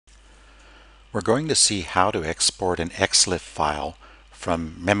We're going to see how to export an XLIFF file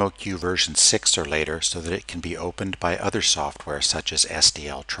from memoQ version 6 or later so that it can be opened by other software such as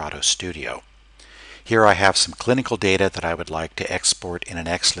SDL Trados Studio. Here I have some clinical data that I would like to export in an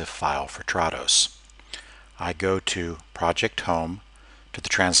XLIFF file for Trados. I go to Project Home to the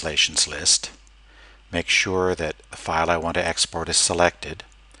Translations list, make sure that the file I want to export is selected,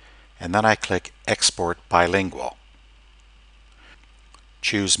 and then I click Export Bilingual.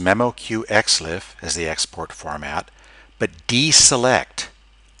 Choose memoQ XLIFF as the export format, but deselect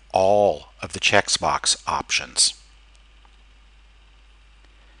all of the checkbox options.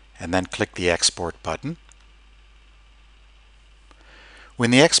 And then click the Export button.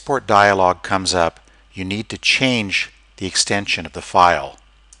 When the export dialog comes up, you need to change the extension of the file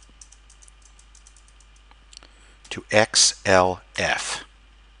to XLF.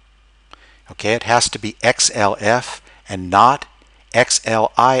 Okay, it has to be XLF and not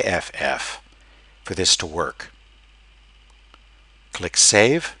XLIFF for this to work. Click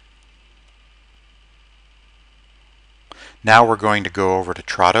Save. Now we're going to go over to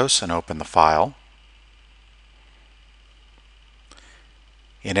Trados and open the file.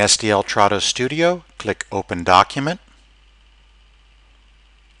 In SDL Trados Studio, click Open Document.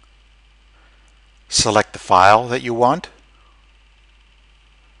 Select the file that you want,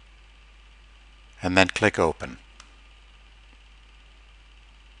 and then click Open.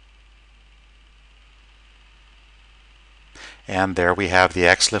 And there we have the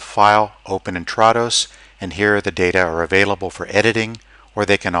XLIFF file open in Trados, and here the data are available for editing, or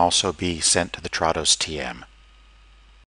they can also be sent to the Trados TM.